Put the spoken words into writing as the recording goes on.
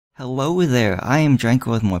Hello there, I am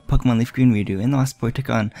GiantGrotle with more Pokemon LeafGreen redo. In the last part, I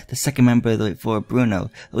took on the second member of the Elite Four,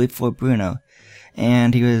 Bruno.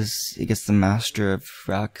 And he was, I guess, the master of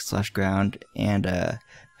rock/ground and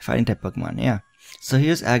fighting type Pokemon, yeah. So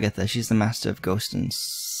here's Agatha, she's the master of ghost and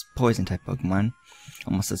poison type Pokemon.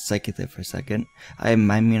 Almost said psychic there for a second. I am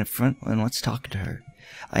my up front, and let's talk to her.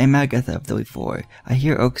 I am Agatha of the Elite Four. I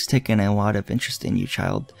hear Oak's taken a lot of interest in you,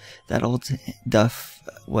 child. That old Duff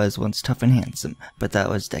was once tough and handsome, but that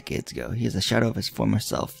was decades ago. He is a shadow of his former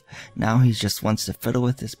self. Now he just wants to fiddle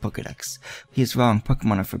with his Pokedex. He is wrong,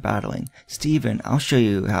 Pokemon are for battling. Steven, I'll show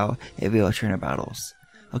you how a real trainer battles.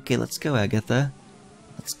 Okay, let's go, Agatha.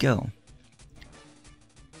 Let's go.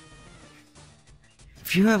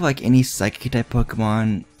 If you have like any Psychic type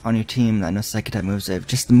Pokemon on your team that know Psychic type moves,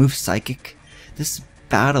 just the move Psychic, this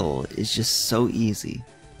battle is just so easy.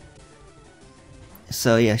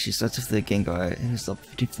 So yeah, she starts with the Gengar, who's level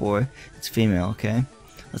 54. It's female, okay?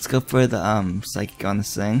 Let's go for the Psychic on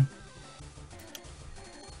this thing.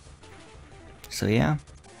 So yeah,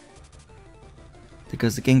 there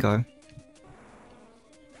goes the Gengar.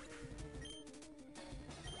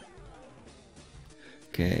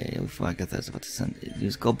 Okay, before I get that, I was about to send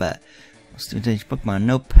use Golbat. Let's do change Pokemon.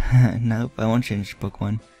 Nope. Nope, I won't change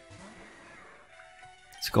Pokemon.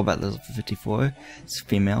 Let's go back to level 54. It's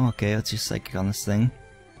female. Okay, let's use Psychic on this thing.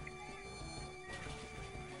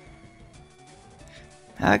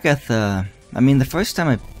 Agatha. I mean, the first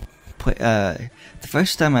time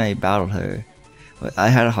I battled her, I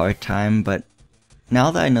had a hard time. But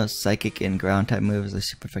now that I know Psychic and Ground type moves are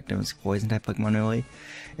super effective as Poison type Pokemon, really,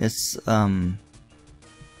 it's a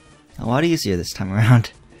lot easier this time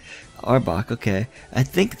around. Arbok. Okay, I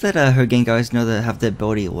think that her Gengars know that have the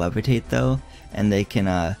ability to levitate though. And they can,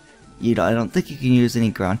 I don't think you can use any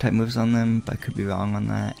ground type moves on them, but I could be wrong on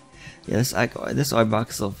that. Yeah, this Arbok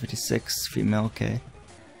is level 56, female, okay.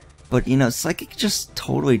 But, you know, Psychic just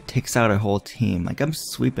totally takes out her whole team. Like, I'm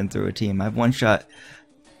sweeping through a team. I've one-shot,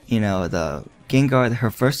 you know, the Gengar,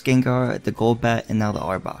 her first Gengar, the Golbat, and now the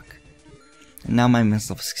Arbok. And now my min's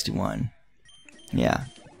level 61. Yeah.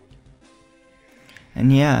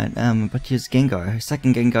 And yeah, but here's Gengar. Her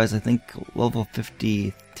second Gengar is, I think, level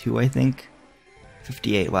 52, I think.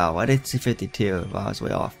 58, wow, I did say 52, wow, I was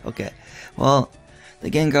way off. Okay, well,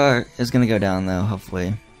 the Gengar is gonna go down though,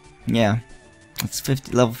 hopefully. Yeah, it's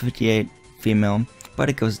level 58, female, but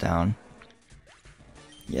it goes down.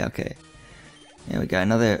 Yeah, okay. Yeah, we got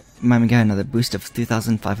another boost of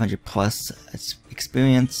 3,500 plus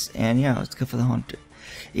experience, and yeah, let's go for the Haunter.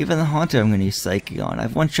 Even the Haunter I'm gonna use Psychic on.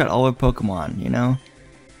 I've one-shot all her Pokemon, you know?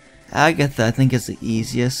 Agatha, I think, is the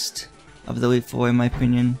easiest of the Elite Four, in my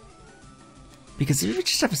opinion. Because if you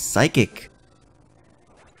just have a Psychic,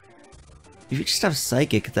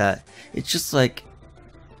 that it's just like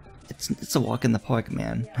it's a walk in the park,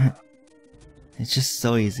 man. It's just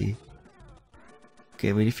so easy.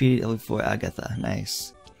 Okay, we defeated Elite Four Agatha.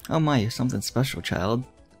 Nice. Oh my, you're something special, child.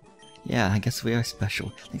 Yeah, I guess we are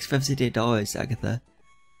special. Thanks for $58, Agatha.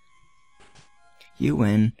 You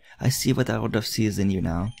win. I see what that old Duff sees in you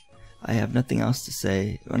now. I have nothing else to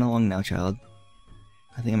say. Run along now, child.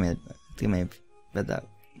 I think I may have read that.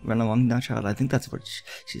 Run along now, child. I think that's what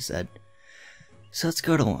she said. So let's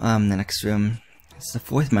go to the next room. It's the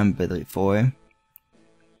fourth member of the Elite Four,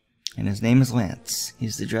 and his name is Lance.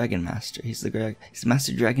 He's the Dragon Master. He's the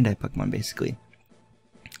Master Dragon type Pokemon, basically.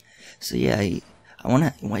 So yeah, you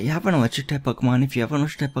have an electric type Pokemon. If you have an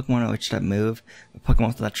electric type Pokemon or electric type move, a Pokemon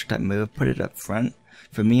with electric type move, put it up front.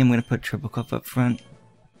 For me, I'm gonna put Triple Cup up front.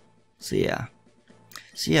 So yeah.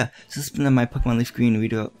 So this has been my Pokemon LeafGreen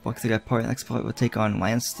redo walkthrough that part. Next part we'll take on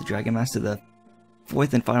Lance, the Dragon Master, the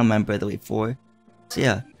fourth and final member of the Elite Four. So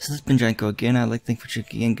yeah, this has been GiantGrotle again. I'd like to thank you for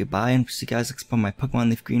checking in. Goodbye, and see you guys next part of my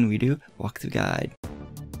Pokemon LeafGreen redo walkthrough guide.